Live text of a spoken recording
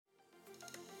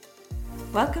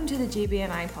Welcome to the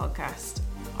GBNI podcast.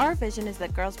 Our vision is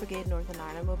that Girls Brigade Northern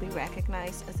Ireland will be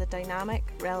recognised as a dynamic,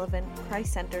 relevant,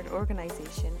 Christ-centred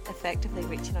organisation effectively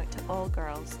reaching out to all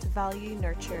girls to value,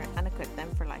 nurture and equip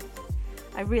them for life.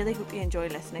 I really hope you enjoy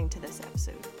listening to this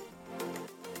episode.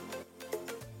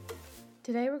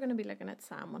 Today we're going to be looking at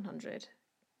Psalm 100.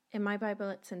 In my Bible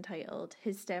it's entitled,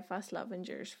 His Steadfast Love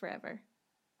Endures Forever,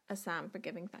 a psalm for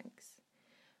giving thanks.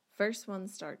 Verse 1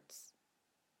 starts,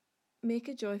 Make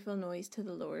a joyful noise to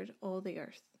the Lord, all the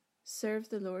earth. Serve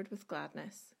the Lord with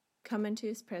gladness. Come into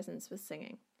his presence with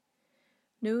singing.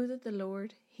 Know that the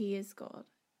Lord, he is God.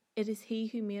 It is he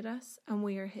who made us, and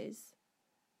we are his.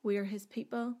 We are his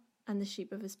people, and the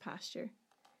sheep of his pasture.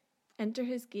 Enter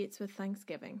his gates with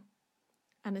thanksgiving,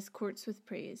 and his courts with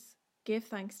praise. Give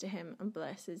thanks to him, and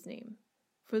bless his name.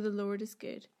 For the Lord is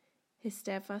good. His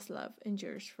steadfast love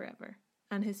endures forever,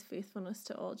 and his faithfulness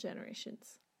to all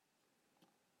generations.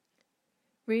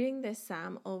 Reading this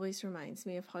psalm always reminds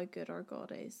me of how good our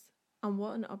God is, and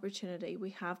what an opportunity we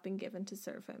have been given to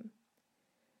serve him.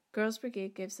 Girls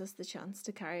Brigade gives us the chance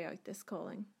to carry out this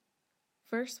calling.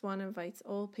 Verse 1 invites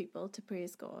all people to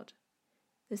praise God.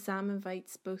 The psalm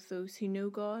invites both those who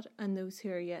know God and those who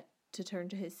are yet to turn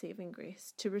to his saving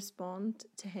grace to respond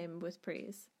to him with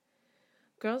praise.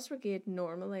 Girls Brigade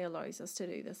normally allows us to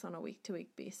do this on a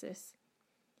week-to-week basis,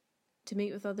 to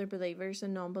meet with other believers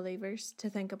and non-believers, to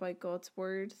think about God's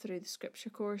word through the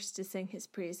scripture course, to sing his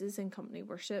praises in company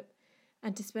worship,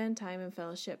 and to spend time in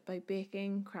fellowship by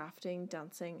baking, crafting,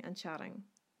 dancing and chatting.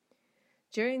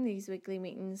 During these weekly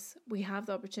meetings, we have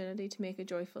the opportunity to make a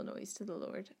joyful noise to the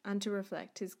Lord and to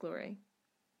reflect his glory.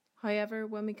 However,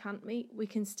 when we can't meet, we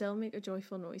can still make a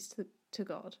joyful noise to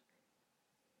God.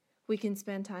 We can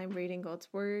spend time reading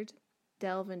God's word,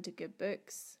 delve into good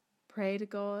books, pray to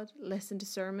God, listen to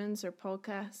sermons or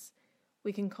podcasts.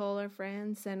 We can call our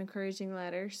friends, send encouraging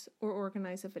letters, or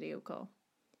organise a video call.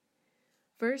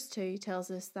 Verse 2 tells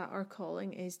us that our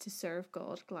calling is to serve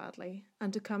God gladly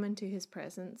and to come into his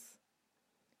presence.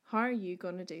 How are you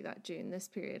going to do that during this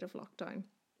period of lockdown?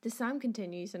 The psalm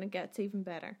continues and it gets even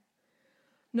better.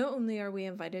 Not only are we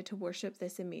invited to worship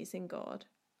this amazing God,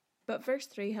 but verse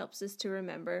 3 helps us to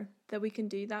remember that we can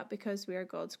do that because we are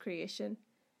God's creation.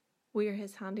 We are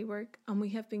his handiwork, and we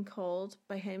have been called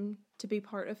by him to be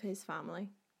part of his family.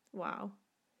 Wow.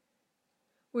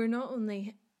 We're not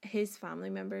only his family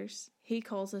members, he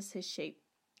calls us his sheep,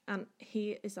 and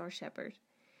he is our shepherd.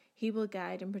 He will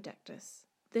guide and protect us.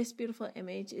 This beautiful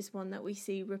image is one that we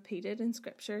see repeated in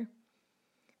scripture,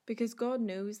 because God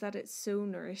knows that it's so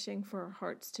nourishing for our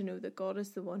hearts to know that God is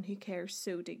the one who cares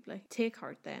so deeply. Take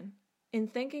heart then. In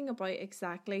thinking about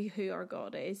exactly who our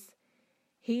God is,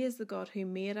 he is the God who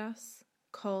made us,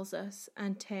 calls us,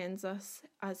 and tends us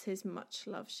as his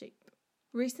much-loved sheep.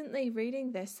 Recently,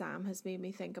 reading this psalm has made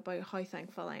me think about how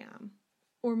thankful I am,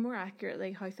 or more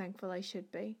accurately, how thankful I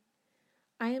should be.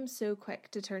 I am so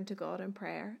quick to turn to God in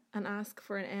prayer and ask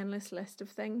for an endless list of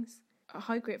things.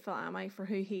 How grateful am I for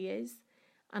who he is,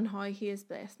 and how he has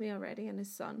blessed me already in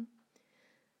his Son.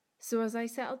 So as I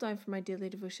settle down for my daily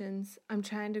devotions, I'm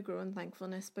trying to grow in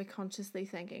thankfulness by consciously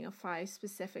thinking of 5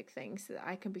 specific things that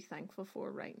I can be thankful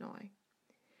for right now.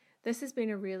 This has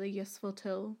been a really useful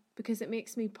tool because it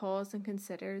makes me pause and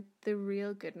consider the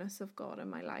real goodness of God in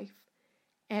my life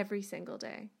every single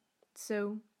day.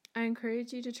 So I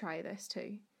encourage you to try this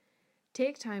too.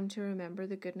 Take time to remember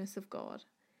the goodness of God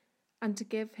and to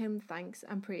give him thanks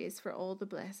and praise for all the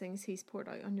blessings he's poured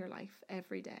out on your life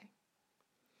every day.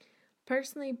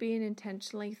 Personally, being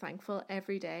intentionally thankful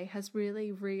every day has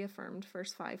really reaffirmed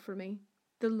verse 5 for me.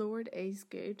 The Lord is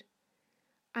good.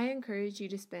 I encourage you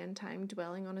to spend time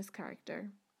dwelling on his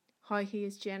character, how he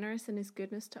is generous in his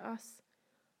goodness to us,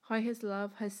 how his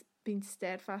love has been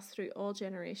steadfast through all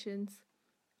generations,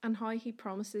 and how he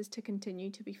promises to continue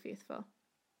to be faithful.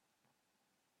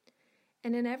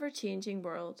 In an ever-changing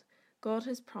world, God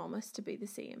has promised to be the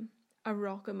same, a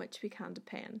rock on which we can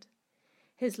depend.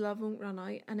 His love won't run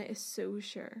out, and it is so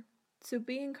sure. So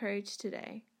be encouraged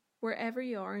today, wherever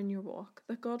you are in your walk,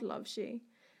 that God loves you,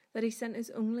 that he sent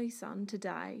his only Son to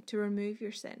die to remove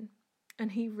your sin,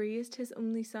 and he raised his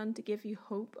only Son to give you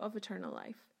hope of eternal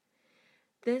life.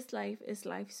 This life is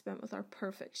life spent with our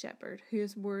perfect shepherd, who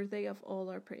is worthy of all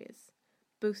our praise,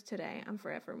 both today and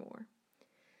forevermore.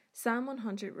 Psalm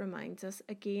 100 reminds us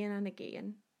again and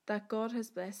again that God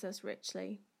has blessed us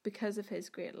richly because of his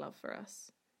great love for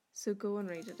us. So go and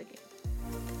read it again.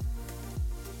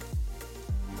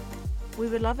 We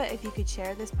would love it if you could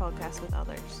share this podcast with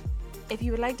others. If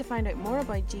you would like to find out more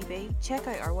about GB, check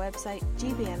out our website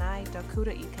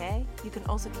gbni.co.uk. You can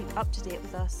also keep up to date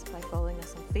with us by following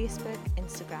us on Facebook,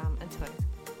 Instagram and Twitter.